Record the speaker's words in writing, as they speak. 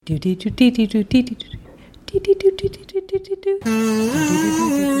I'm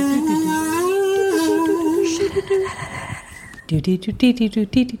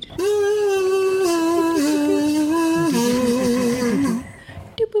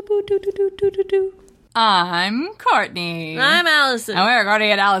Courtney. I'm Alison. And we're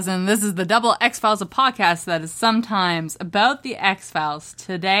Courtney and Alison. This is the Double X-Files, a podcast that is sometimes about the X-Files.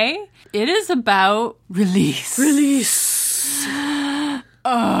 Today, it is about release.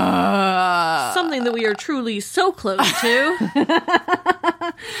 Something that we are truly so close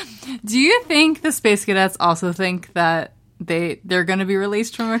to. Do you think the Space Cadets also think that they're going to be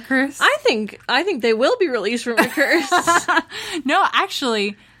released from a curse? I think they will be released from a curse. No,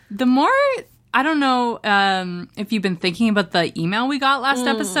 actually, the more... I don't know if you've been thinking about the email we got last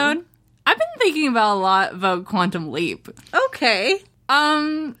episode. I've been thinking about a lot about Quantum Leap. Okay.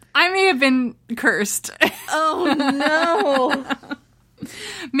 I may have been cursed. Oh, no.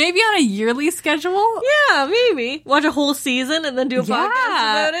 Maybe on a yearly schedule? Yeah, maybe. Watch a whole season and then do a podcast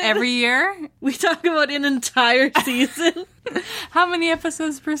about it? Every year. We talk about an entire season. How many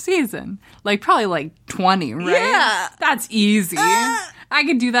episodes per season? Probably 20, right? Yeah. That's easy. I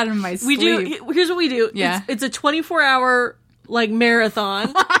could do that in my sleep. Here's what we do. Yeah. It's a 24-hour,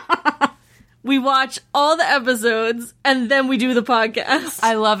 marathon. We watch all the episodes, and then we do the podcast.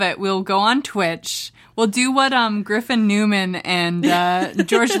 I love it. We'll go on Twitch. We'll do what Griffin Newman and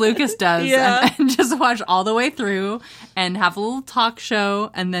George Lucas does, and just watch all the way through, and have a little talk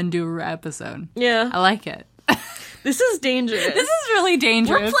show, and then do an episode. Yeah. I like it. This is dangerous. This is really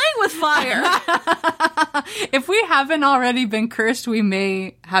dangerous. We're playing with fire. If we haven't already been cursed, we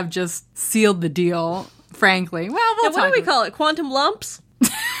may have just sealed the deal, frankly. Well, what do we call it? Quantum lumps?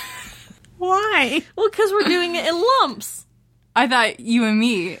 Why? Well, because we're doing it in lumps. I thought you and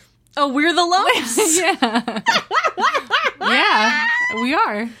me. Oh, we're the lumps? Yeah. Yeah, we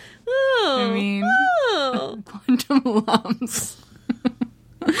are. Oh. I mean, quantum lumps.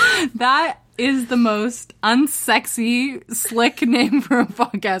 That is the most unsexy, slick name for a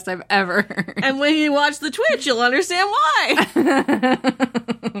podcast I've ever heard. And when you watch the Twitch, you'll understand why.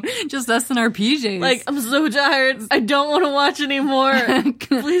 Just us in our PJs. I'm so tired. I don't want to watch anymore.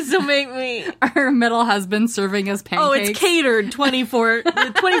 Please don't make me. Our metal husband serving us pancakes. Oh, it's catered 24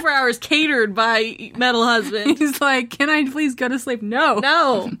 hours catered by metal husband. He's like, can I please go to sleep?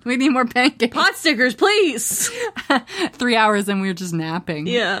 No. We need more pancakes. Pot stickers, please. 3 hours and we're just napping.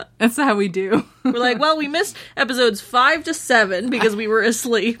 Yeah. That's how we do. We're like, well, we missed episodes 5 to 7 because we were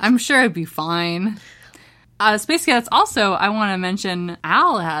asleep. I'm sure it'd be fine. Space Cadets, also, I want to mention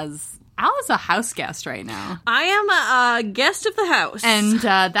Al is a house guest right now. I am a guest of the house. And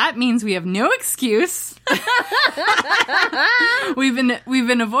that means we have no excuse. We've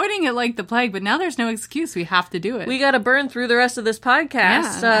been avoiding it like the plague, but now there's no excuse. We have to do it. We got to burn through the rest of this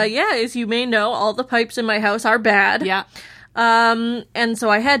podcast. As you may know, all the pipes in my house are bad. Yeah. And so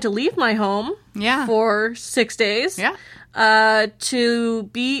I had to leave my home for 6 days. Yeah. To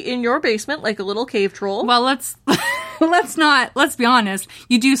be in your basement like a little cave troll. Well, let's be honest.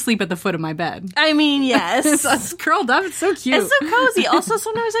 You do sleep at the foot of my bed. I mean, yes. It's curled up. It's so cute. It's so cozy. Also,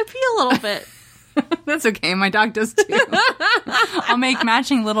 sometimes I pee a little bit. That's okay. My dog does too. I'll make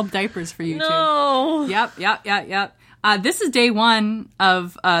matching little diapers for you too. Yep. This is day 1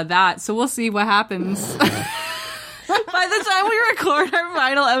 of that, so we'll see what happens. By the time we record our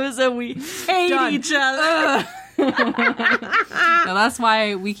final episode, we hate each other. So that's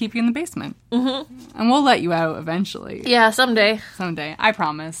why we keep you in the basement. Mm-hmm. And we'll let you out eventually. Yeah, someday. I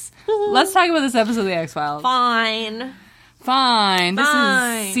promise. Let's talk about this episode of The X-Files. Fine. This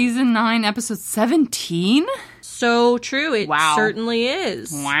is season 9, episode 17? So true. It certainly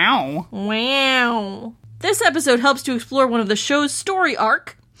is. Wow. This episode helps to explore one of the show's story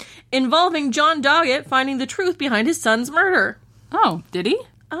arc, involving John Doggett finding the truth behind his son's murder. Oh, did he?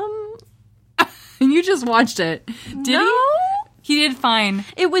 You just watched it. Did he? He did fine.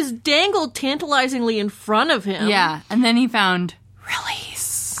 It was dangled tantalizingly in front of him. Yeah, and then he found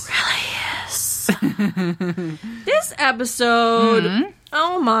release. This episode,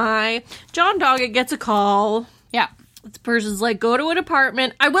 oh my. John Doggett gets a call. Yeah. This person's like, go to an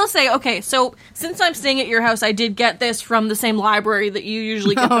apartment. I will say, okay, so since I'm staying at your house, I did get this from the same library that you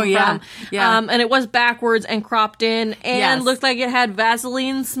usually get them from. Yeah. And it was backwards and cropped in and looked like it had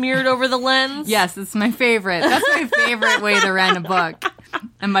Vaseline smeared over the lens. Yes, it's my favorite. That's my favorite way to rent a book.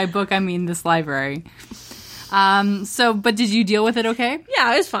 And by book, I mean this library. But did you deal with it okay?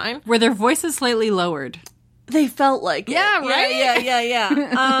 Yeah, it was fine. Were their voices slightly lowered? They felt like it. Yeah, right?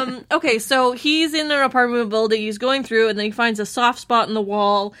 Yeah. Okay, so he's in an apartment building, he's going through, and then he finds a soft spot in the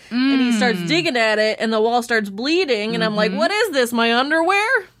wall, and he starts digging at it, and the wall starts bleeding, and I'm like, what is this, my underwear?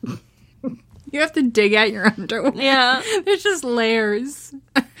 You have to dig at your underwear. Yeah. There's just layers.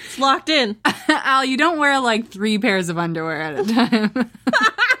 It's locked in. Al, you don't wear like 3 pairs of underwear at a time.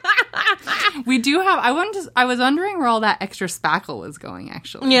 We do have, I was wondering where all that extra spackle was going,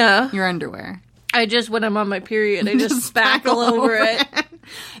 actually. Yeah. Your underwear. I just, when I'm on my period, I just spackle over it.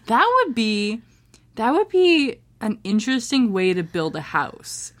 That would be an interesting way to build a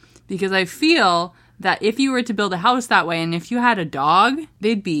house. Because I feel that if you were to build a house that way, and if you had a dog,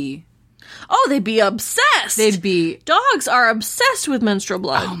 they'd be obsessed. Dogs are obsessed with menstrual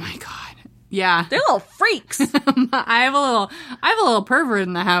blood. Oh my god. Yeah. They're little freaks. I have a little pervert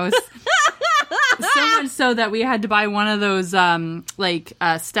in the house. So much so that we had to buy one of those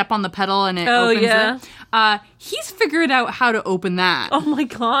step on the pedal and it opens it. He's figured out how to open that. Oh my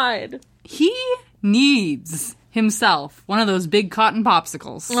god. He needs himself one of those big cotton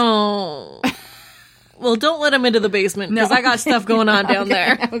popsicles. Oh. Well, don't let him into the basement, because I got stuff going on down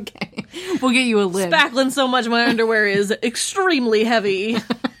there. Okay. We'll get you a lid. Spackling so much my underwear is extremely heavy.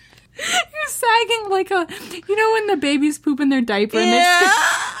 You're sagging like when the babies poop in their diaper and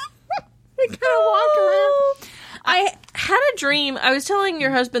they kind of walk around. I had a dream. I was telling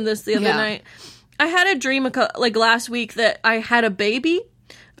your husband this the other night. I had a dream last week that I had a baby.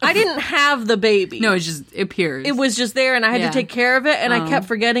 I didn't have the baby. No, it just appears. It was just there, and I had to take care of it, and I kept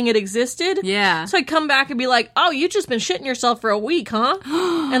forgetting it existed. Yeah. So I'd come back and be like, oh, you've just been shitting yourself for a week, huh?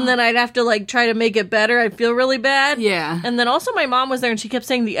 And then I'd have to, try to make it better. I'd feel really bad. Yeah. And then also my mom was there, and she kept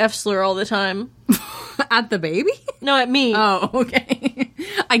saying the F slur all the time. At the baby? No, at me. Oh, okay.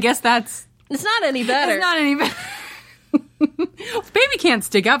 I guess It's not any better. It's not any better. Baby can't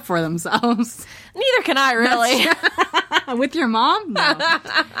stick up for themselves. Neither can I, really. With your mom? No.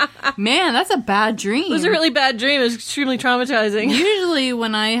 Man, that's a bad dream. It was a really bad dream. It was extremely traumatizing. Usually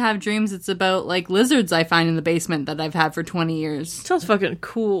when I have dreams, it's about, lizards I find in the basement that I've had for 20 years. Sounds fucking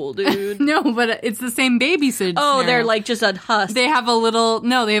cool, dude. No, but it's the same baby scenario. Oh, they're, just a husk. They have a little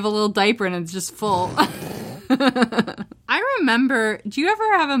diaper and it's just full. I remember, do you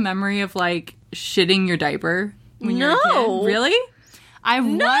ever have a memory of, shitting your diaper? When you're a kid? Really? I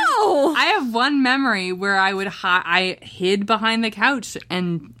have one memory where I hid behind the couch,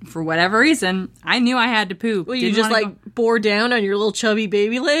 and for whatever reason, I knew I had to poop. Well, you just bore down on your little chubby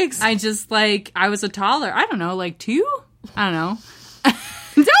baby legs? I just I was a toddler. I don't know, 2? I don't know.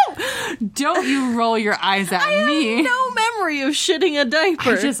 Don't you roll your eyes at me. I have no memory of shitting a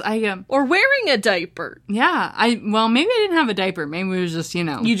diaper. Or wearing a diaper. Yeah. Maybe I didn't have a diaper. Maybe it was just,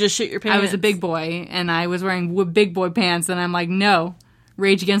 You just shit your pants. I was a big boy, and I was wearing big boy pants, and I'm like, no.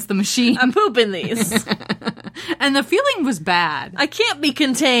 Rage Against the Machine. I'm pooping these. And the feeling was bad. I can't be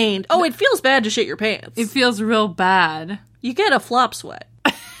contained. Oh, it feels bad to shit your pants. It feels real bad. You get a flop sweat.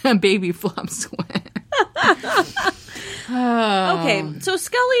 A baby flop sweat. Okay, so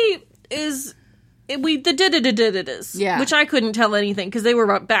Scully is which I couldn't tell anything because they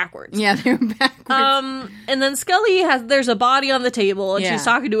were backwards. Yeah, they were backwards. And then Scully there's a body on the table, and she's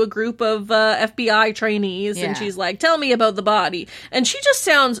talking to a group of FBI trainees, and she's like, "Tell me about the body," and she just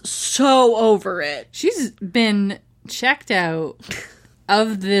sounds so over it. She's been checked out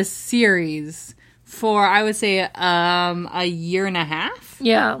of this series for, I would say, a year and a half.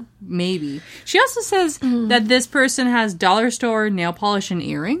 Yeah. Maybe. She also says that this person has dollar store nail polish and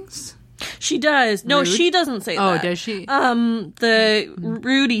earrings. She does. No, Rude? she doesn't say that. Oh, does she? The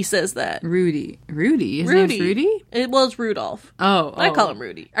Rudy says that. Rudy? His name's Rudy? It's Rudolph. Oh. I call him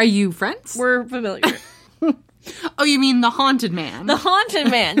Rudy. Are you friends? We're familiar. Oh, you mean the Haunted Man? The Haunted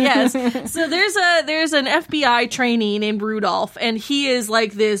Man, yes. So there's an FBI trainee named Rudolph, and he is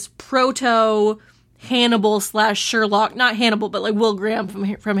this proto Hannibal / Sherlock, not Hannibal, but Will Graham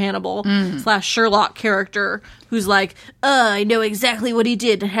from Hannibal / Sherlock character, who's I know exactly what he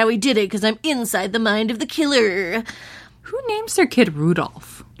did and how he did it because I'm inside the mind of the killer. Who names their kid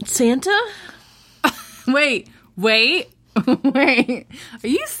Rudolph? Santa? Wait. Are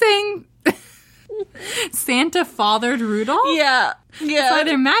you saying Santa fathered Rudolph? Yeah. That's why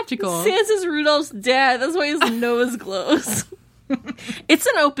they're magical. Santa's Rudolph's dad. That's why his nose glows. It's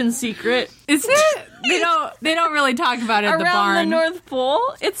an open secret. Is it? They don't really talk about it at the barn. Around the North Pole,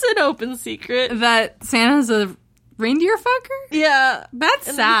 it's an open secret. That Santa's a reindeer fucker? Yeah. That's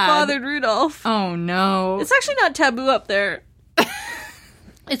and sad. He fathered Rudolph. Oh, no. It's actually not taboo up there.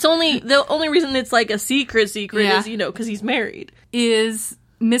 It's the only reason it's a secret is, because he's married. Is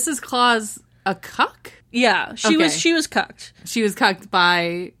Mrs. Claus a cuck? Yeah, she was cucked. She was cucked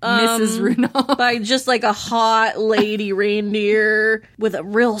by Mrs. Rudolph. By just like a hot lady reindeer with a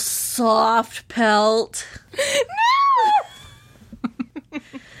real soft pelt. No!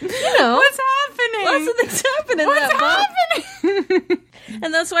 You know. What's happening? Lots of things happen in that book.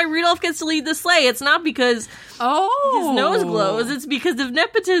 And that's why Rudolph gets to lead the sleigh. It's not because his nose glows. It's because of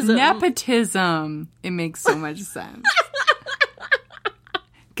nepotism. Nepotism. It makes so much sense.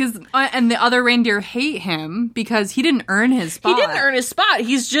 And the other reindeer hate him because he didn't earn his spot. He didn't earn his spot.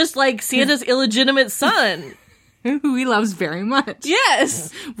 He's just like Santa's illegitimate son. Who he loves very much.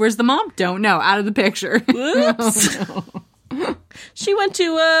 Yes. Where's the mom? Don't know. Out of the picture. Whoops. Oh, no. She went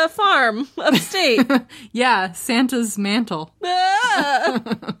to a farm upstate. Yeah, Santa's mantle.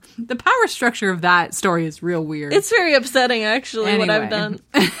 The power structure of that story is real weird. It's very upsetting, actually, what I've done.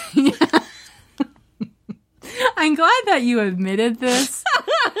 Yeah. I'm glad that you admitted this.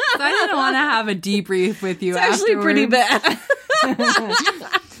 I didn't want to have a debrief with you. It's actually pretty bad.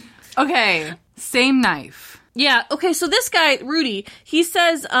 Okay, same knife. Yeah. Okay. So this guy, Rudy, he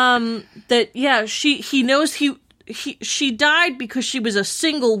says that he knows she died because she was a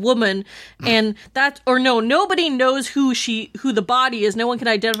single woman, and nobody knows who the body is. No one can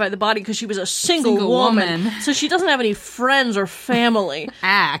identify the body because she was a single woman. So she doesn't have any friends or family.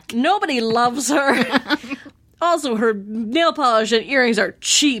 Nobody loves her. Also, her nail polish and earrings are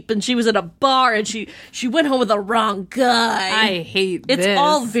cheap, and she was at a bar, and she went home with the wrong guy. I hate this. It's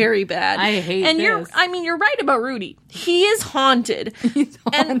all very bad. I hate and this. You're right about Rudy. He is haunted. He's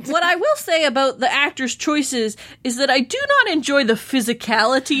haunted. And what I will say about the actor's choices is that I do not enjoy the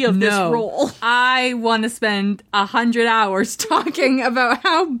physicality of this role. I want to spend 100 hours talking about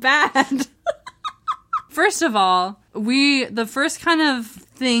how bad. First of all, the first kind of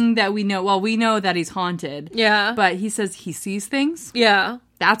thing that we know that he's haunted. Yeah. But he says he sees things. Yeah.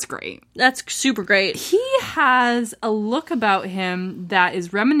 That's great. That's super great. He has a look about him that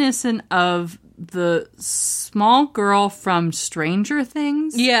is reminiscent of the small girl from Stranger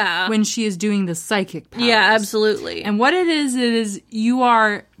Things. Yeah. When she is doing the psychic powers. Yeah, absolutely. And what it is you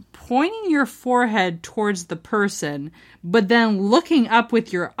are pointing your forehead towards the person, but then looking up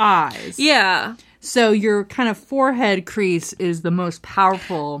with your eyes. Yeah. So your kind of forehead crease is the most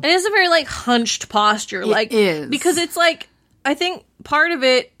powerful. It is a very, like, hunched posture. It is. Because it's, like, I think part of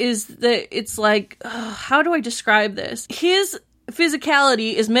it is that it's, like, how do I describe this? His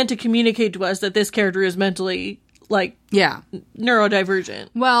physicality is meant to communicate to us that this character is mentally, like, neurodivergent.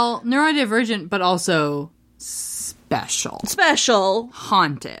 Well, neurodivergent, but also special.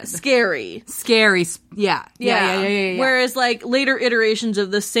 Haunted. Scary. Yeah. Whereas, like, later iterations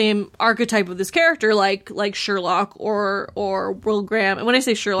of the same archetype of this character, like Sherlock or Will Graham. And when I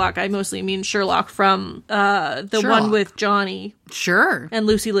say Sherlock, I mostly mean Sherlock from the one with Johnny. Sure. And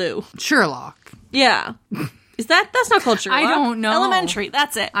Lucy Liu. Sherlock. Yeah. That's not called Sherlock. I don't know. Elementary.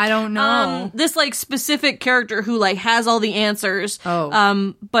 That's it. I don't know. This, like, specific character who, like, has all the answers.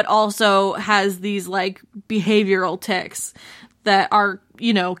 But also has these, like, behavioral tics that are,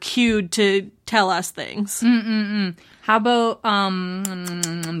 cued to tell us things. How about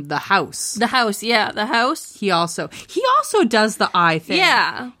the house? The house, yeah, the house. He also does the eye thing.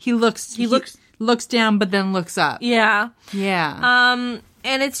 Yeah. He looks down but then looks up. Yeah. Yeah.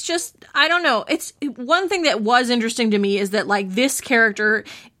 And it's just, I don't know. It's one thing that was interesting to me is that, like, this character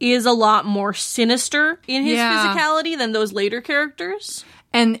is a lot more sinister in his physicality than those later characters.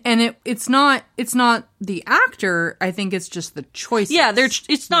 And it's not the actor. I think it's just the choices. Yeah,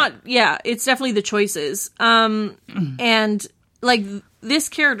 it's not. Yeah, it's definitely the choices. And, like, this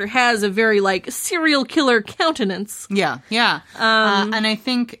character has a very, like, serial killer countenance. Yeah. And I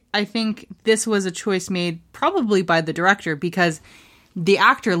think this was a choice made probably by the director because the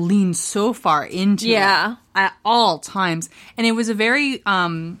actor leans so far into it at all times. And it was a very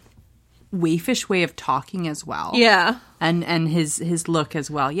waifish way of talking as well. Yeah. And his look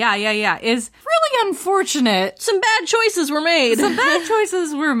as well. Yeah. Is really unfortunate. Some bad choices were made.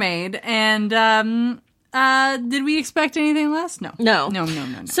 And did we expect anything less? No. No.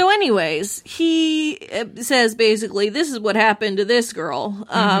 So anyways, he says basically, this is what happened to this girl.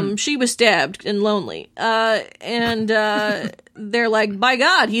 She was stabbed and lonely. They're like, by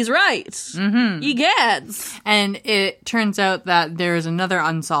God, he's right. Egads. And it turns out that there's another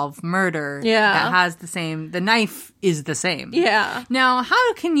unsolved murder that has the knife is the same. Yeah. Now,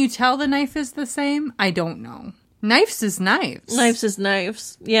 how can you tell the knife is the same? I don't know. Knives is knives. Knives is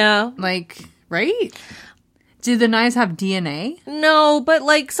knives. Yeah. Like, right? Do the knives have DNA? No, but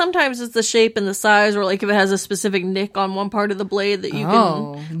like sometimes it's the shape and the size, or like if it has a specific nick on one part of the blade that you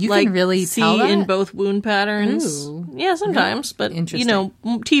can really see tell that? in both wound patterns. Ooh. Yeah, sometimes, but Interesting. you know,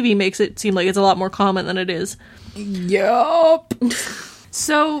 TV makes it seem like it's a lot more common than it is. Yup.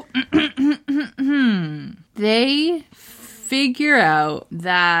 So they figure out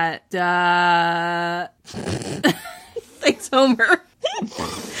that Thanks, Homer.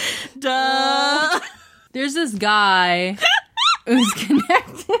 Duh. There's this guy who's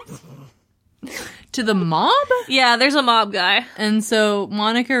connected to the mob. Yeah, there's a mob guy. And so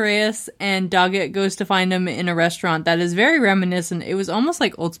Monica Reyes and Doggett goes to find him in a restaurant that is very reminiscent. It was almost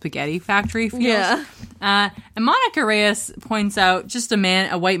like Old Spaghetti Factory feels. Yeah. And Monica Reyes points out just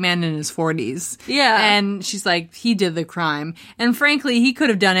a white man in his 40s. Yeah. And she's like, he did the crime. And frankly, he could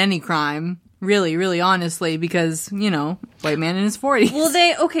have done any crime. Really, really honestly, because, you know, white man in his 40s.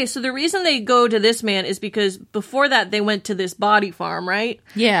 Well, so the reason they go to this man is because before that they went to this body farm, right?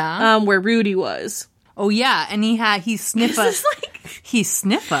 Yeah. Where Rudy was. Oh, yeah. And he Sniffa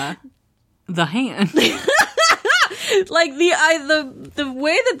the hand. Like the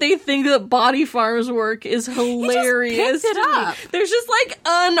way that they think that body farms work is hilarious. He just picked it up. There's just like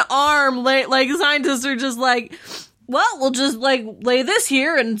unarmed like scientists are just like, well, we'll just like lay this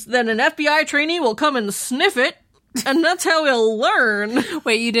here and then an FBI trainee will come and sniff it. And that's how we'll learn.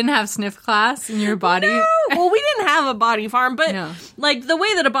 Wait, you didn't have sniff class in your body? No. Well, we didn't have a body farm, but No. like the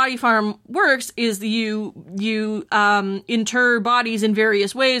way that a body farm works is you inter bodies in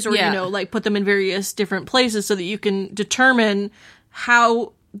various ways, or Yeah. you know, like put them in various different places so that you can determine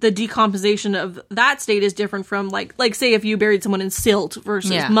how the decomposition of that state is different from like say if you buried someone in silt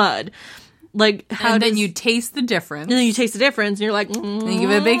versus Yeah. mud. Like how and then you taste the difference. and then you taste the difference, and you're like, And you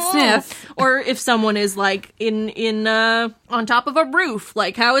give it a big sniff. Or if someone is like in on top of a roof,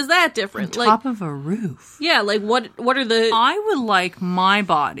 like how is that different? On top of a roof. Yeah, like what are the? I would like my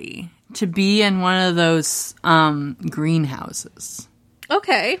body to be in one of those greenhouses.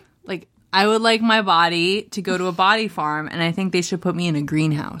 Okay, Like, I would like my body to go to a body farm, and I think they should put me in a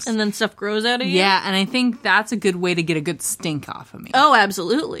greenhouse. and then stuff grows out of you. Yeah, and I think that's a good way to get a good stink off of me. Oh,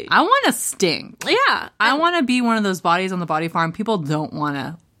 absolutely. I want to stink. Yeah, I want to be one of those bodies on the body farm people don't want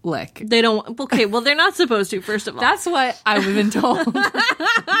to lick. they don't. Okay, well, they're not supposed to. First of all, That's what I've been told.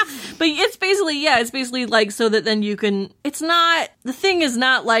 but it's basically like so that then you can. It's not the thing is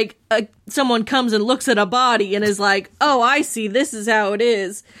not like someone comes and looks at a body and is like, oh, I see. This is how it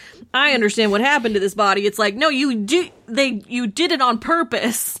is. I understand what happened to this body. It's like, no, you did it on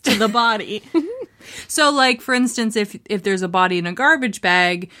purpose to the body. So, like, for instance, if there's a body in a garbage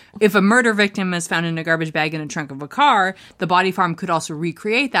bag, if a murder victim is found in a garbage bag in a trunk of a car, the body farm could also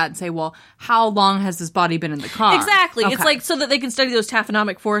recreate that and say, well, how long has this body been in the car? Exactly. Okay. It's like so that they can study those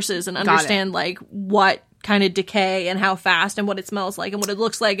taphonomic forces and understand like what kind of decay and how fast and what it smells like and what it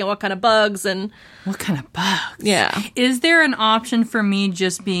looks like and what kind of bugs and What kind of bugs? yeah. Is there an option for me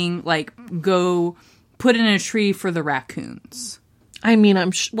just being, like, go put in a tree for the raccoons? I mean,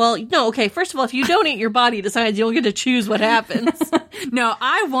 well, no, okay. First of all, if you donate your body to science, you don't get to choose what happens. No,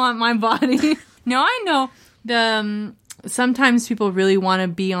 I want my body. No, I know sometimes people really want to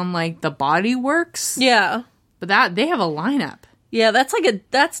be on, like, the Body Works. Yeah. But they have a lineup. Yeah, that's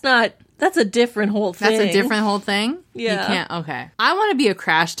a different whole thing. That's a different whole thing? Yeah. You can't, okay. I want to be a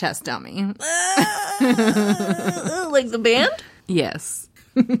crash test dummy. Like the band? Yes.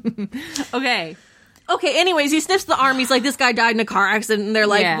 Okay. Okay, anyways, he sniffs the arm. He's like, this guy died in a car accident. And they're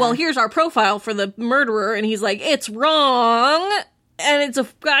like, Yeah. well, here's our profile for the murderer. And he's like, it's wrong. And it's a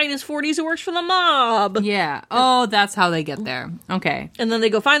guy in his 40s who works for the mob. Yeah. Oh, that's how they get there. Okay. And then they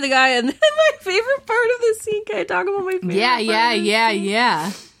go find the guy. And then my favorite part of this scene, can I talk about my favorite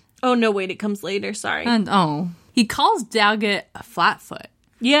Yeah. Oh, no, wait, it comes later. Sorry. And he calls Daggett a flatfoot,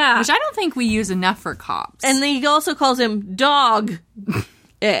 Yeah. which I don't think we use enough for cops. And then he also calls him Dog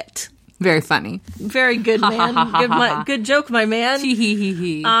It. Very funny. Very good, man. Good joke, my man.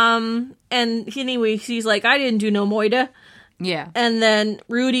 Hee. And anyway, he's like, I didn't do no moida. Yeah. And then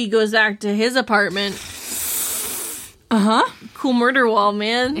Rudy goes back to his apartment. Uh-huh. Cool murder wall,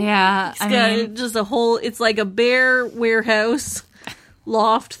 man. Yeah. He's got just a whole, it's like a bare warehouse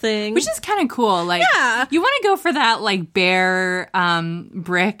loft thing. Which is kind of cool. Like, Yeah. you want to go for that, like, bare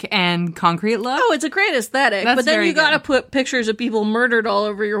brick and concrete look? Oh, it's a great aesthetic. That's but then very you gotta good. put pictures of people murdered all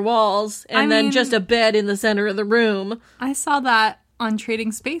over your walls. And I then mean- just a bed in the center of the room. I saw that on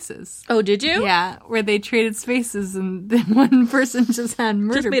Trading Spaces. Oh, did you? Yeah, where they traded spaces and then one person just had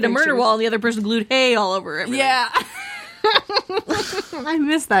murder Just made a murder pictures. wall and the other person glued hay all over it. Yeah. I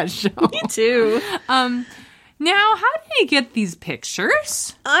miss that show. Me too. Now, how did he get these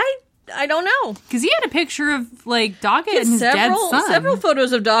pictures? I I don't know. Because he had a picture of, like, Doggett and his dead son. Several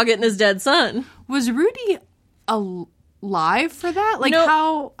photos of Doggett and his dead son. Was Rudy alive for that? Like,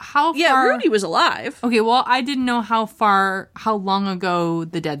 No. how far? Yeah, Rudy was alive. Okay, well, I didn't know how long ago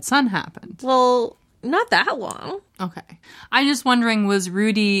the dead son happened. Well, not that long. Okay. I'm just wondering, did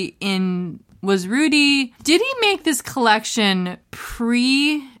he make this collection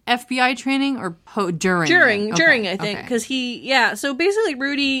pre-FBI training or during? During, I think. Because so basically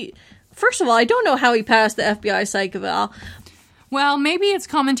Rudy, first of all, I don't know how he passed the FBI psych eval. Well, maybe it's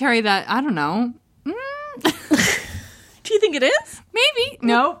commentary that, I don't know. Do you think it is? Maybe.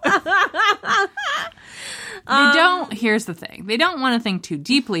 No. Here's the thing. They don't want to think too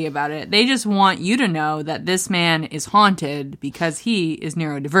deeply about it. They just want you to know that this man is haunted because he is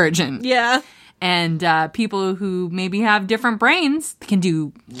neurodivergent. Yeah. And people who maybe have different brains can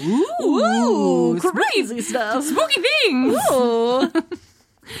do crazy stuff. Spooky things. Ooh.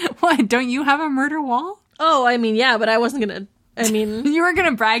 What, don't you have a murder wall? Oh, I mean, yeah, but I wasn't going to. You weren't going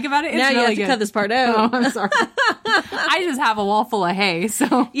to brag about it? It's now you really have to good. cut this part out. Oh, I'm sorry. I just have a wall full of hay,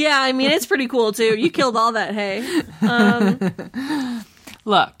 so. Yeah, I mean, it's pretty cool, too. You killed all that hay.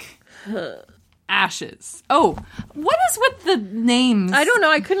 Look. Ashes. Oh, what is with the names? I don't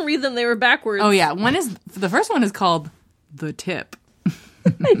know. I couldn't read them. They were backwards. Oh, yeah. The first one is called The Tip.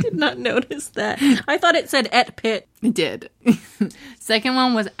 I did not notice that. I thought it said Et Pit. It did. Second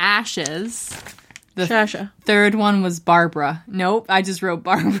one was Ashes. The Shasha. Third one was Barbara. Nope, I just wrote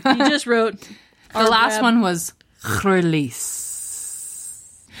Barbara. You just wrote... The last one was Release.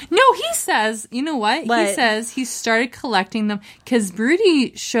 No, he says, you know what? What? He says he started collecting them because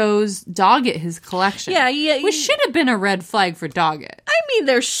Rudy shows Doggett his collection. Yeah. Which should have been a red flag for Doggett. I mean,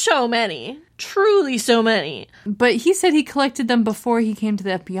 there's so many. Truly so many. But he said he collected them before he came to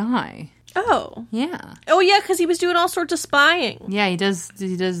the FBI. Oh. Yeah. Oh, yeah, because he was doing all sorts of spying. Yeah, he does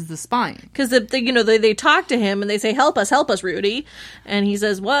the spying. Because, they talk to him and they say, help us, Rudy. And he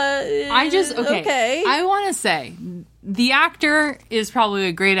says, what? Okay. I want to say, the actor is probably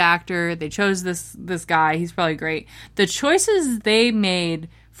a great actor. They chose this guy. He's probably great. The choices they made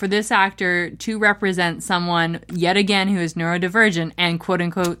for this actor to represent someone, yet again, who is neurodivergent and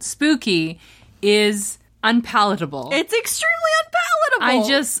quote-unquote spooky is unpalatable. It's extremely unpalatable.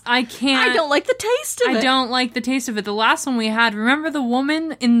 I can't. I don't like the taste of it. I don't like the taste of it. The last one we had, remember the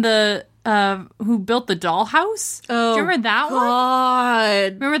woman in the who built the dollhouse? Oh, do you remember that one?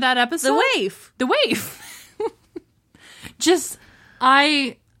 God. Remember that episode? The waif. The waif.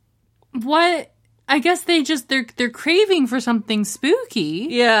 I guess they're craving for something spooky.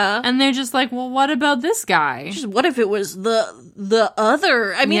 Yeah. And they're just like, well, what about this guy? What if it was the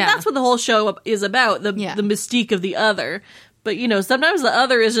other? I mean, that's what the whole show is about, the mystique of the other. But, sometimes the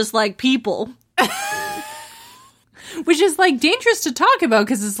other is just like people. Which is, like, dangerous to talk about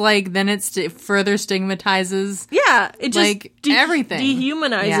because it's like, then it further stigmatizes. Yeah, it just like, everything.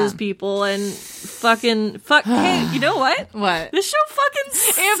 Dehumanizes people and fuck. Hey, you know what? What? This show fucking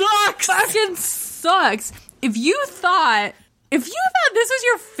sucks. It fucking sucks. If you thought this was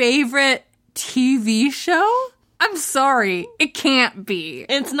your favorite TV show, I'm sorry. It can't be.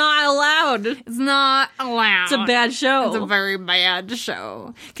 It's not allowed. It's not allowed. It's a bad show. It's a very bad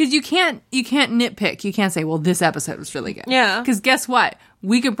show. Because you can't nitpick. You can't say, well, this episode was really good. Yeah. Because guess what?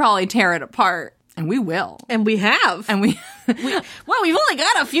 We could probably tear it apart. And we will. And we have. And we've only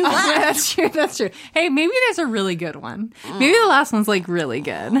got a few left. That's true. Hey, maybe there's a really good one. Maybe the last one's, like, really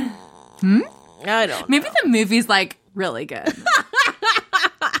good. I don't know. Maybe the movie's, like, really good.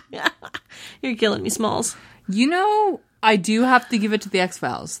 You're killing me, Smalls. I do have to give it to the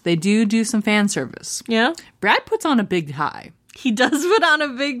X-Files. They do some fan service. Yeah? Brad puts on a big tie. He does put on a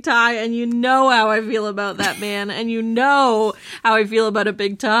big tie, and you know how I feel about that man, and you know how I feel about a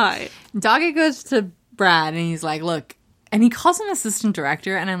big tie. Doggett goes to Brad, and he's like, look, and he calls him assistant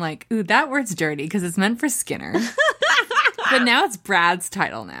director, and I'm like, ooh, that word's dirty, because it's meant for Skinner. But now it's Brad's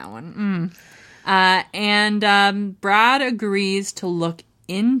title now. And Brad agrees to look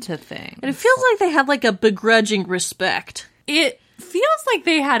into things. And it feels like they have, like, a begrudging respect. It feels like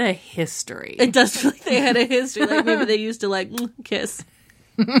they had a history. It does feel like they had a history. Like, maybe they used to, like, kiss.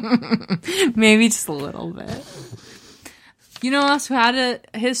 Maybe just a little bit. You know else who had a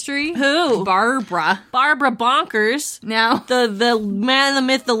history? Who? Barbara Bonkers. Now, the man, the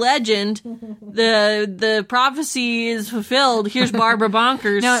myth, the legend. The prophecy is fulfilled. Here's Barbara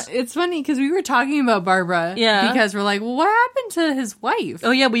Bonkers. Now, it's funny because we were talking about Barbara. Yeah. Because we're like, well, what happened to his wife? Oh,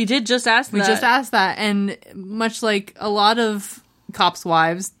 yeah, we did just ask that. We just asked that. And much like a lot of cops'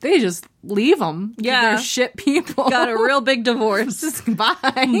 wives, they just leave them. Yeah. They're shit people. Got a real big divorce. Just bye.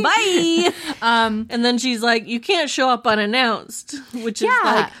 Bye. And then she's like, you can't show up unannounced, which is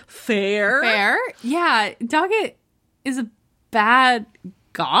like fair. Fair. Yeah. Doggett is a bad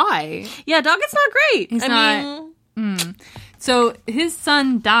guy. Yeah, Doggett's not great. He's not. So his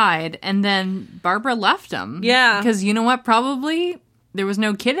son died, and then Barbara left him. Yeah. Because you know what? Probably there was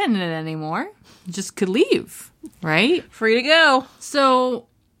no kid in it anymore. Just could leave. Right? Free to go. So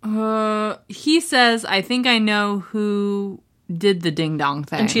he says, I think I know who did the ding dong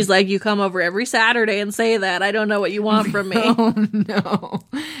thing. And she's like, you come over every Saturday and say that. I don't know what you want from me. Oh, no.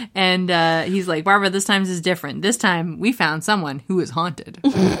 And he's like, Barbara, this time is different. This time we found someone who is haunted.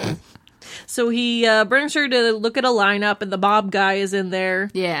 So he brings her to look at a lineup, and the Bob guy is in there.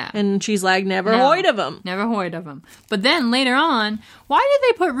 Yeah. And she's like, never heard of him. Never heard of him. But then later on, why did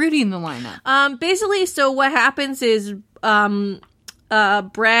they put Rudy in the lineup? Basically, so what happens is Brad...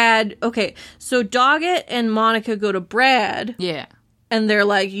 Okay, so Doggett and Monica go to Brad. Yeah. And they're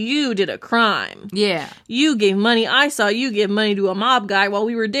like, you did a crime. Yeah. You gave money. I saw you give money to a mob guy while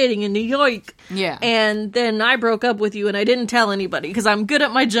we were dating in New York. Yeah. And then I broke up with you and I didn't tell anybody because I'm good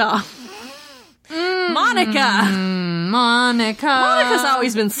at my job. Monica. Monica's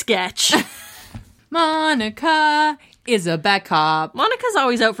always been sketch. Monica is a bad cop. Monica's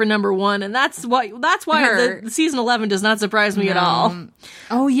always out for number one, and that's why the season 11 does not surprise me at all.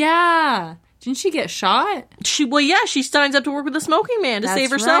 Oh yeah. Didn't she get shot? She signs up to work with the smoking man to save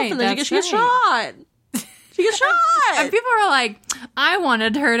herself, and then she gets shot. She gets shot. And people are like, I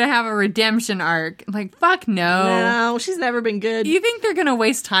wanted her to have a redemption arc. I'm like, fuck no. No, she's never been good. You think they're gonna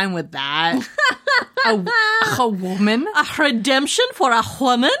waste time with that? a woman? A redemption for a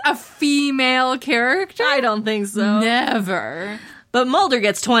woman? A female character? I don't think so. Never. But Mulder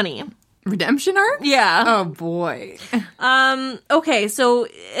gets 20. Redemption arc? Yeah. Oh boy. Okay, so,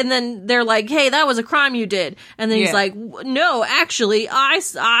 and then they're like, hey, that was a crime you did. And then he's like, no, actually,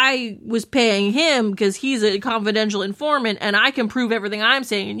 I was paying him because he's a confidential informant and I can prove everything I'm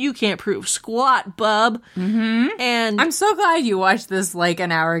saying and you can't prove squat, bub. Mm-hmm. And I'm so glad you watched this like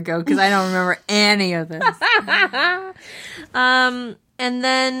an hour ago because I don't remember any of this. And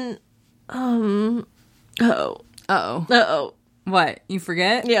then, Uh-oh. What? You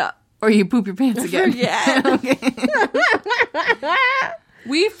forget? Yeah. Or you poop your pants again? Yeah. Okay.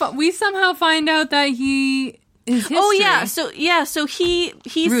 We somehow find out that he is history. Oh yeah, so he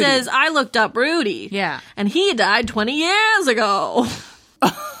says I looked up Rudy. Yeah. And he died 20 years ago.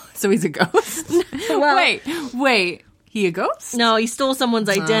 So he's a ghost? Well, Wait. He a ghost? No, he stole someone's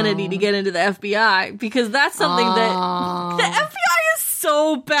identity to get into the FBI because that's something that the FBI is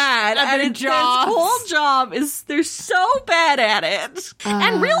so bad at their jobs. Their whole job is they're so bad at it.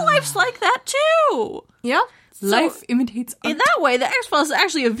 And real life's like that too. Yeah. Life imitates art. In that way, the X-Files is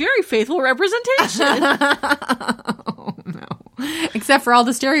actually a very faithful representation. Oh, no. Except for all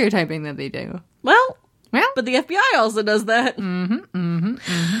the stereotyping that they do. Well, Yeah. but the FBI also does that.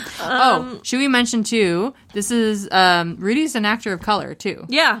 Should we mention, too, this is, Rudy's an actor of color, too.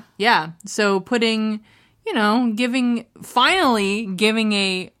 Yeah. Yeah. So putting, finally giving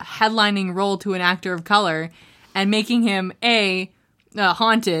a headlining role to an actor of color and making him, A,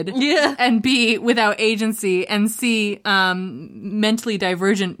 haunted, Yeah. and B, without agency, and C, mentally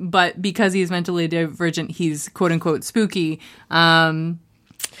divergent, but because he's mentally divergent, he's quote-unquote spooky.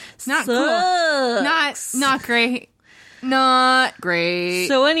 It's not cool. Not great. Not great.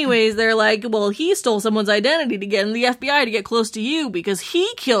 So anyways, they're like, well, he stole someone's identity to get in the FBI to get close to you because he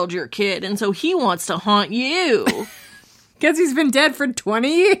killed your kid, and so he wants to haunt you. Because he's been dead for 20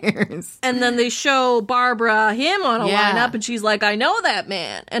 years. And then they show Barbara him on a Yeah. lineup, and she's like, I know that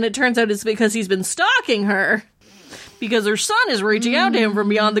man. And it turns out it's because he's been stalking her. Because her son is reaching out to him from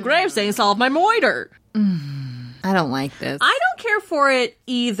beyond the grave saying, solve my murder. I don't like this. I don't care for it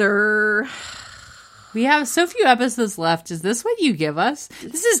either. We have so few episodes left. Is this what you give us?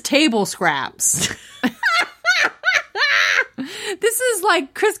 This is table scraps. This is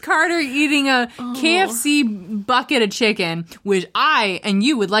like Chris Carter eating a KFC bucket of chicken, which I and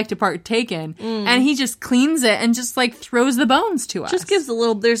you would like to partake in, and he just cleans it and just like throws the bones to us. Just gives a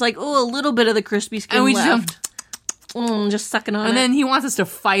little, there's like, a little bit of the crispy skin and we left. Just sucking on it. And then he wants us to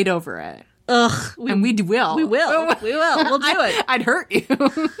fight over it. Ugh. And we will. We will. We'll do it. I'd hurt you.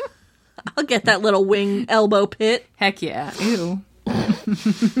 I'll get that little wing elbow pit. Heck yeah. Ew.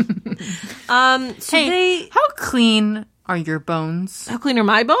 How How clean are your bones? clean are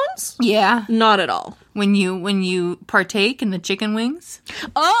my bones? Yeah. Not at all. When you partake in the chicken wings?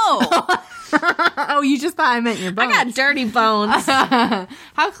 Oh! Oh, you just thought I meant your bones. I got dirty bones.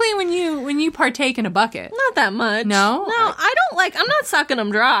 How clean when you partake in a bucket? Not that much. No? No, I don't I'm not sucking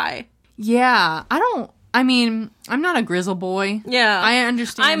them dry. Yeah, I'm not a grizzle boy. Yeah. I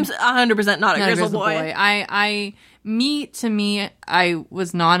understand. I'm 100% not a grizzle boy. Meat, to me, I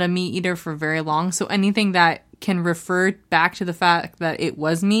was not a meat eater for very long, so anything that can refer back to the fact that it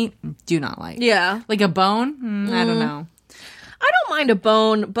was meat, do not like. Yeah. Like a bone? I don't know. I don't mind a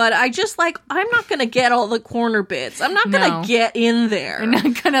bone, but I just I'm not going to get all the corner bits. I'm not going to get in there. I'm not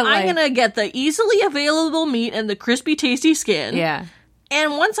going to I'm going to get the easily available meat and the crispy, tasty skin. Yeah.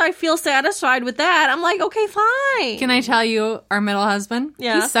 And once I feel satisfied with that, I'm like, okay, fine. Can I tell you, our middle husband?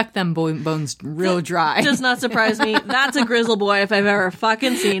 Yeah. He sucked them bones real dry. Does not surprise me. That's a grizzle boy if I've ever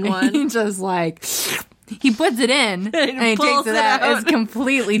fucking seen one. He just he puts it in and he takes it out. It's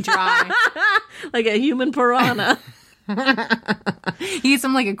completely dry. Like a human piranha. He eats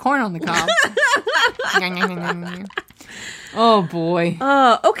them like a corn on the cob. Oh boy.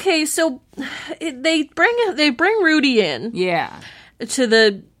 Okay, so they bring Rudy in. Yeah. To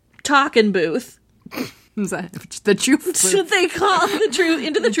the talking booth. Is that the truth booth? They call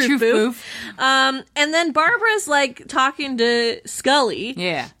into the truth booth. And then Barbara's talking to Scully.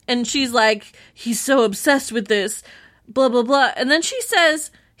 Yeah. And she's like, he's so obsessed with this, blah, blah, blah. And then she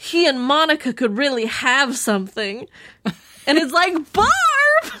says, he and Monica could really have something. And it's like, Barb!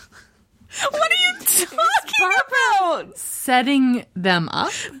 What are you talking about? Setting them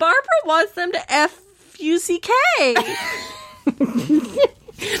up? Barbara wants them to F-U-C-K.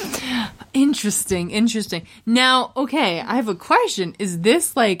 Interesting. Now, okay, I have a question. Is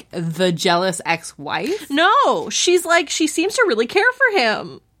this the jealous ex-wife? No, she seems to really care for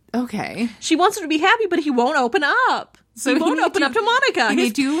him. Okay. She wants him to be happy, but he won't open up. So he won't open up to Monica. They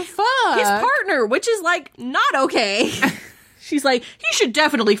do fuck. His partner, which is not okay. She's like, he should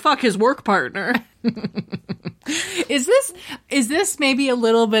definitely fuck his work partner. Is this maybe a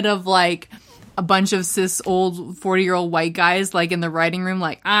little bit of a bunch of cis old 40-year-old white guys in the writing room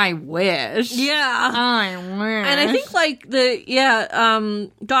I wish. Yeah. I wish. And I think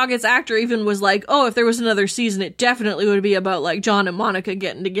Doggett's actor even was oh, if there was another season, it definitely would be about John and Monica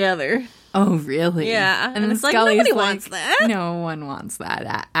getting together. Oh, really? Yeah. And then it's Scully's nobody wants that. No one wants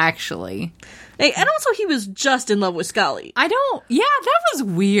that, actually. Hey, and also he was just in love with Scully. Yeah, that was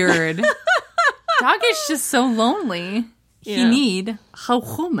weird. Doggett's just so lonely. Yeah. He need a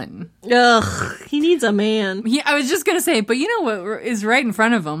woman. Ugh, he needs a man. Yeah, I was just going to say, but you know what is right in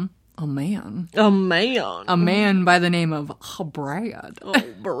front of him? A man. A man. A man by the name of Brad. Oh,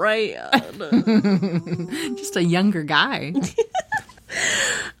 Brad. Just a younger guy.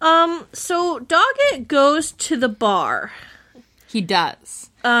 So Doggett goes to the bar. He does.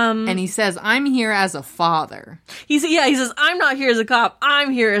 And he says, I'm here as a father. He says, I'm not here as a cop. I'm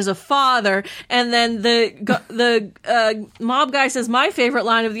here as a father. And then the mob guy says my favorite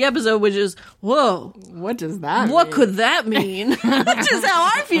line of the episode, which is, whoa. What does that mean? What could that mean? Which is how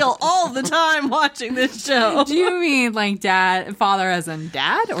I feel all the time watching this show. Do you mean father as in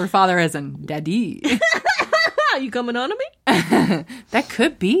dad, or father as in daddy? You coming on to me? That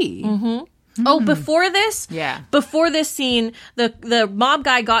could be. Mm-hmm. Oh, before this scene, the mob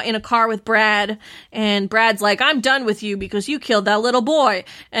guy got in a car with Brad, and Brad's like, I'm done with you because you killed that little boy.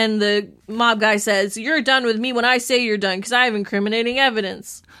 And the mob guy says, you're done with me when I say you're done because I have incriminating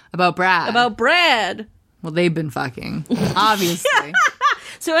evidence. About Brad. Well, they've been fucking, obviously.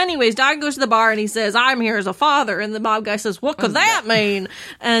 So anyways, Dog goes to the bar and he says, I'm here as a father. And the mob guy says, what could that mean?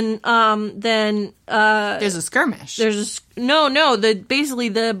 And then there's a skirmish. Basically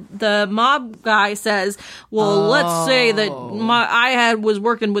the mob guy says, well, let's say that I was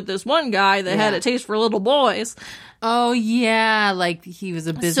working with this one guy that had a taste for little boys. Oh, yeah, he was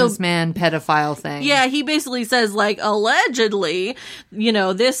a businessman pedophile thing. Yeah, he basically says, allegedly,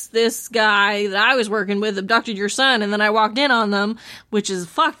 this guy that I was working with abducted your son, and then I walked in on them, which is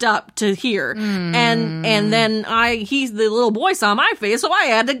fucked up to hear. And then the little boy saw my face, so I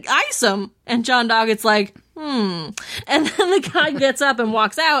had to ice him. And John Doggett's like, And then the guy gets up and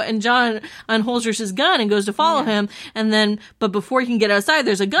walks out, and John unholsters his gun and goes to follow him. And then, but before he can get outside,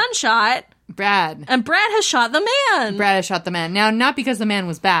 there's a gunshot. Brad has shot the man. Now, not because the man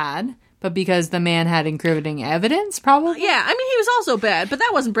was bad, but because the man had incriminating evidence, probably? Yeah, I mean, he was also bad, but that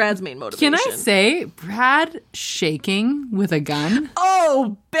wasn't Brad's main motivation. Can I say, Brad shaking with a gun?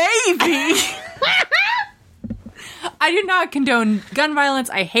 Oh, baby! I do not condone gun violence.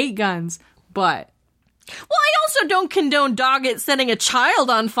 I hate guns, but... Well, I also don't condone Doggett setting a child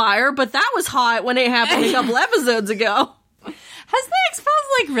on fire, but that was hot when it happened a couple episodes ago. Has the X-Files,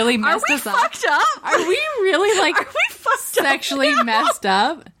 like, really messed us up? Are we fucked up? Are we really, like, Are we fucked sexually messed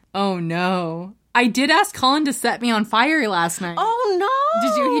up? Oh, no. I did ask Colin to set me on fire last night. Oh, no.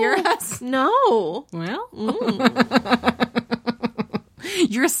 Did you hear us? No. Well.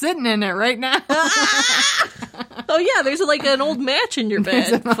 You're sitting in it right now. Oh, yeah, there's like an old match in your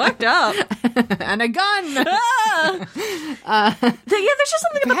bed. Fucked up. And a gun. Yeah, there's just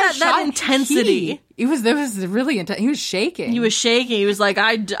something about that intensity. It was really intense. He was shaking. He was shaking. He was like,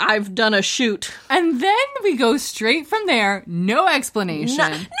 I've done a shoot. And then we go straight from there. No explanation. No,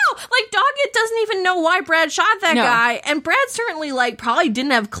 like, Doggett doesn't even know why Brad shot that guy. And Brad certainly, like, probably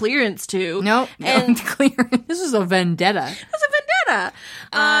didn't have clearance to. Nope. And clearance. This was a vendetta. It was a vendetta.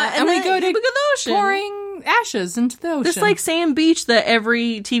 And we go to the ocean. pouring ashes into the ocean. This, like, sand beach that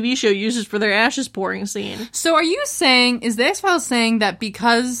every TV show uses for their ashes pouring scene. So are you saying, is the X-Files saying that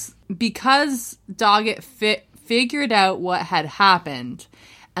because Doggett figured out what had happened,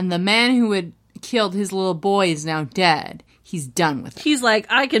 and the man who had killed his little boy is now dead, he's done with it? He's like,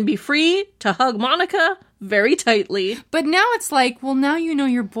 I can be free to hug Monica very tightly. But now it's like, well, now you know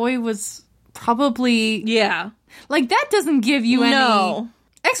your boy was probably... Yeah. Like, that doesn't give you any... No.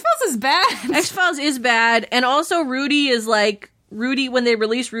 X-Files is bad. X-Files is bad. And also Rudy is like... when they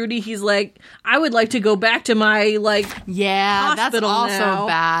release Rudy, he's like, I would like to go back to my, like, yeah, that's also now.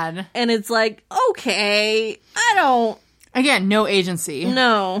 bad. And it's like, okay, I don't... Again, no agency.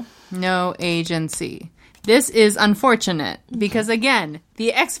 No agency. This is unfortunate because, again,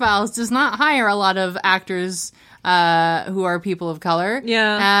 the X-Files does not hire a lot of actors who are people of color.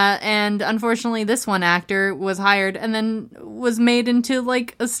 Yeah. And unfortunately, this one actor was hired and then was made into,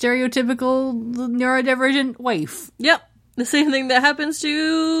 like, a stereotypical neurodivergent wife. Yep. The same thing that happens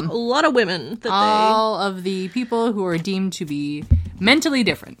to a lot of women. All of the people who are deemed to be mentally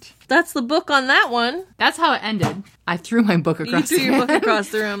different. That's the book on that one. That's how it ended. I threw my book across the room. You threw your book across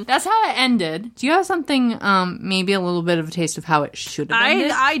the room. That's how it ended. Do you have something, maybe a little bit of a taste of how it should have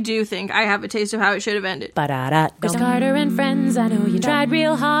ended? I do think I have a taste of how it should have ended. There's Carter and friends. I know you tried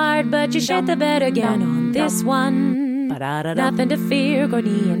real hard, but you shit the bed again on this one. Nothing to fear.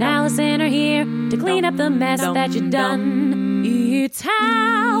 Courtney and Alison are here to clean up the mess that you've done. It's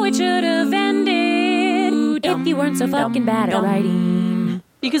how it should have ended if you weren't so fucking bad at writing.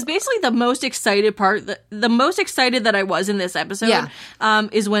 Because basically the most excited part, the most excited that I was in this episode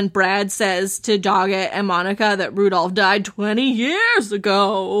is when Brad says to Doggett and Monica that Rudolph died 20 years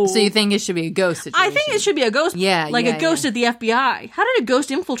ago. So you think it should be a ghost situation? I think it should be a ghost. Yeah, like a ghost at the FBI. How did a ghost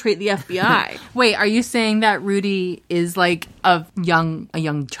infiltrate the FBI? Wait, are you saying that Rudy is like a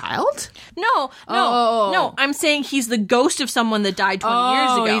young child? No. I'm saying he's the ghost of someone that died 20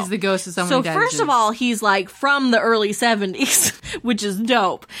 years ago. He's the ghost of someone so who died. First of all, he's like from the early 70s, which is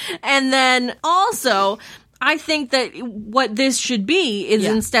dope. And then also, I think that what this should be is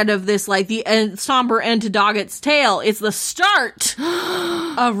instead of this, like, the somber end to Doggett's tale, it's the start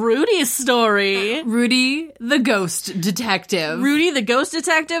of Rudy's story. Rudy, the ghost detective. Rudy, the ghost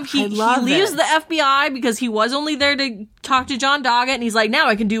detective. He leaves the FBI because he was only there to talk to John Doggett, and he's like, now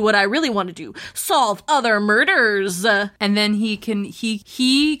I can do what I really want to do. Solve other murders. And then he can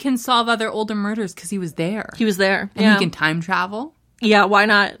solve other older murders because he was there. He was there. And he can time travel. Yeah, why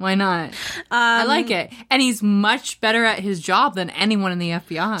not? Why not? I like it. And he's much better at his job than anyone in the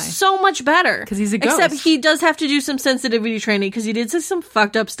FBI. So much better. Because he's a ghost. Except he does have to do some sensitivity training because he did say some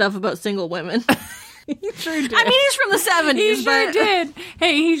fucked up stuff about single women. He sure did. I mean, he's from the 70s. He sure did.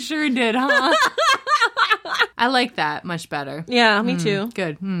 Hey, he sure did, huh? I like that much better. Yeah, me too.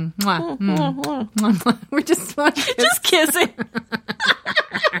 Good. Mwah. Mwah. We're just kissing.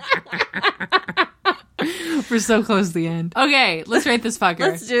 We're so close to the end. Okay, let's rate this fucker.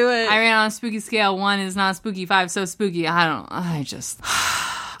 Let's do it. I rate on a spooky scale. 1 is not spooky, 5 so spooky. I don't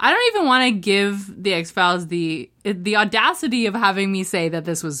even want to give the X-Files the audacity of having me say that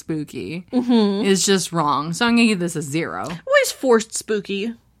this was spooky. Is just wrong. So I'm going to give this a 0. Always forced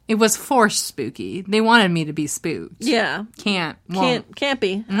spooky. It was forced spooky. They wanted me to be spooked. Yeah. Can't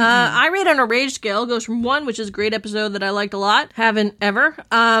be. I rate on a rage scale. Goes from 1, which is a great episode that I liked a lot. Haven't ever.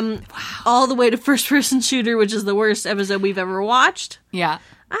 Wow. All the way to first person shooter, which is the worst episode we've ever watched. Yeah.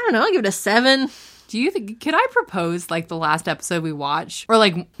 I don't know. I'll give it a 7. Do you think, could I propose, like, the last episode we watched? Or,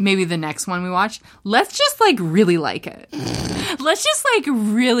 like, maybe the next one we watch? Let's just, like, really like it. Let's just, like,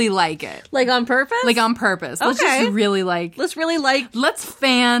 really like it. Like, on purpose? Like, on purpose. Let's just really like... Let's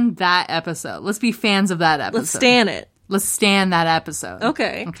fan that episode. Let's be fans of that episode. Let's stan it. Let's stan that episode.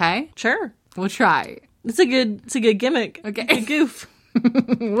 Okay. Okay? Sure. We'll try. It's a good gimmick. Okay. A goof.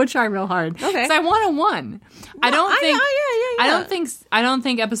 We'll try real hard. Okay. Because I want a 1. I don't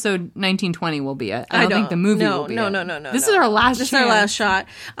think episode 1920 will be it. I don't think the movie will be it. No. This is our last This chance. is our last shot.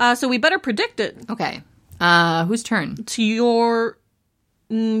 So we better predict it. Okay. Whose turn? It's your...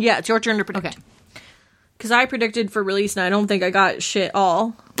 it's your turn to predict. Okay. Because I predicted for release, and I don't think I got shit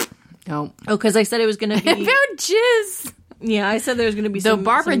all. Oh. Oh, because I said it was going to be... About jizz. Yeah, I said there was going to be Though some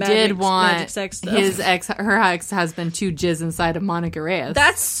Barbara magic, did want magic sex stuff. her ex-husband to jizz inside of Monica Reyes.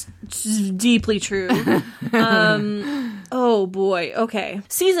 That's deeply true. Oh boy. Okay.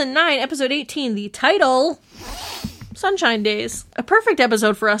 Season 9, episode 18. The title: Sunshine Days. A perfect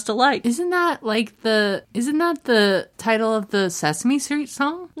episode for us to like. Isn't that the title of the Sesame Street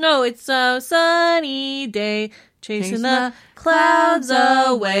song? No, it's a sunny day, chasing the clouds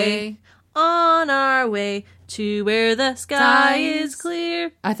away, on our way to where the sky is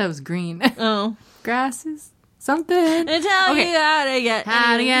clear. I thought it was green. Oh. Grasses. Something. And tell you how to get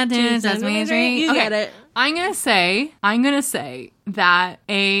to Sesame Street. You get it. I'm gonna say that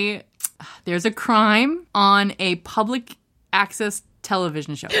there's a crime on a public access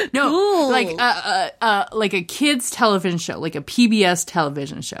television show. No, Ooh. like a kids television show, like a PBS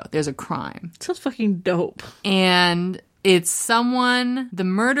television show. There's a crime. Sounds fucking dope. And it's someone, the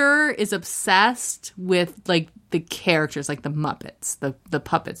murderer is obsessed with like the characters, like the Muppets, the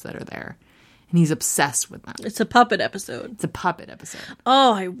puppets that are there. And he's obsessed with them. It's a puppet episode. It's a puppet episode.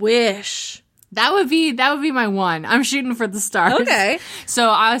 Oh, I wish. That would be my 1. I'm shooting for the stars. Okay. So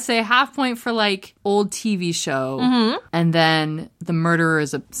I would say half point for like old TV show. Mm-hmm. And then the murderer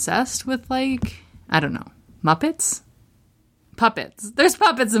is obsessed with like, I don't know, Muppets? Puppets. There's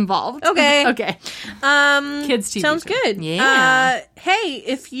puppets involved. Okay. Okay. Kids TV sounds show. good. Yeah. Hey,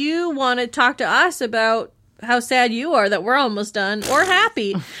 if you want to talk to us about how sad you are that we're almost done, or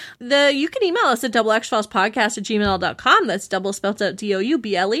happy, you can email us at doublexfilespodcast@gmail.com. That's double spelled out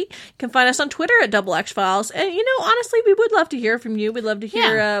DOUBLE. You can find us on Twitter at doublexfiles. And, honestly, we would love to hear from you. We'd love to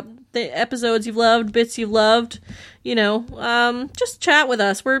hear the episodes you've loved, bits you've loved. Just chat with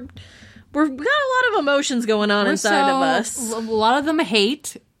us. We've got a lot of emotions going on inside of us. A lot of them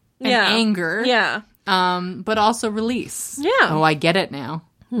hate and anger. Yeah. But also release. Yeah. Oh, I get it now.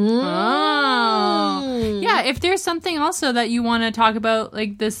 Oh. Yeah, if there's something also that you want to talk about,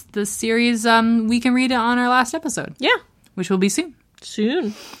 like this series, we can read it on our last episode. Yeah. Which will be soon.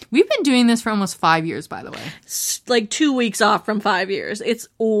 Soon. We've been doing this for almost 5 years, by the way. Like 2 weeks off from 5 years. It's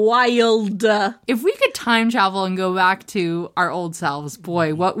wild. If we could time travel and go back to our old selves,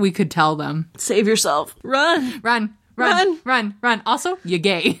 boy, what we could tell them. Save yourself. Run. Run. Also, you're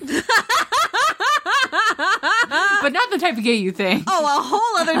gay. But not the type of gay you think. Oh, a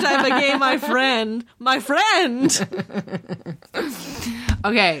whole other type of gay, my friend. My friend.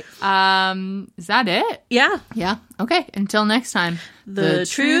 Okay. Is that it? Yeah. Yeah. Okay. Until next time. The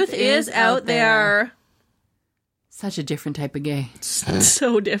truth is out there. Such a different type of gay.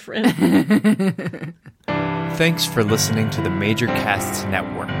 So different. Thanks for listening to the Major Casts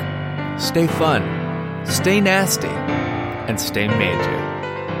Network. Stay fun, stay nasty, and stay major.